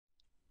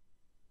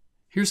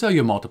Here's how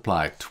you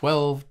multiply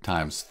 12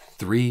 times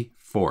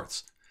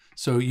 3/4.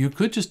 So you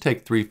could just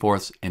take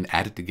 3/4 and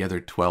add it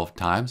together 12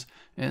 times,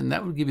 and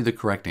that would give you the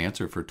correct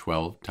answer for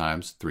 12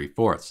 times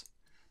 3/4.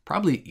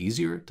 Probably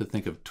easier to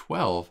think of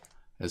 12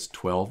 as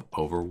 12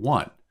 over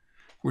 1.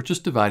 We're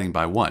just dividing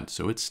by 1,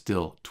 so it's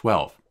still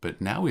 12.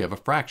 But now we have a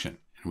fraction,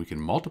 and we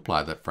can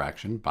multiply that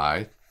fraction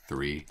by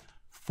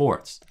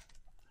 3/4.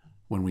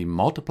 When we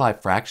multiply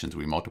fractions,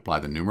 we multiply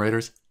the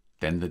numerators,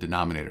 then the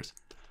denominators.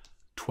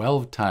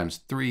 12 times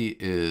 3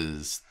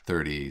 is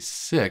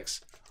 36.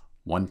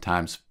 1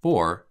 times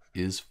 4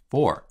 is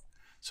 4.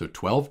 So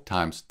 12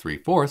 times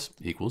 3/4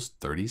 equals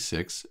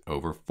 36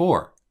 over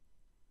 4.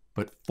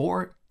 But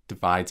 4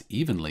 divides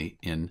evenly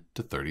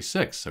into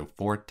 36. So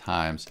 4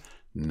 times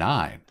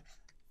 9,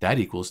 that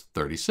equals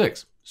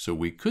 36. So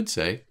we could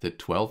say that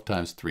 12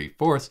 times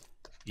 3/4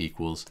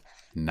 equals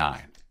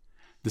 9.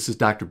 This is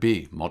Dr.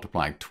 B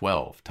multiplying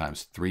 12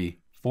 times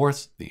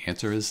 3/4. The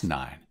answer is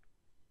 9.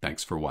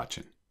 Thanks for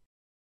watching.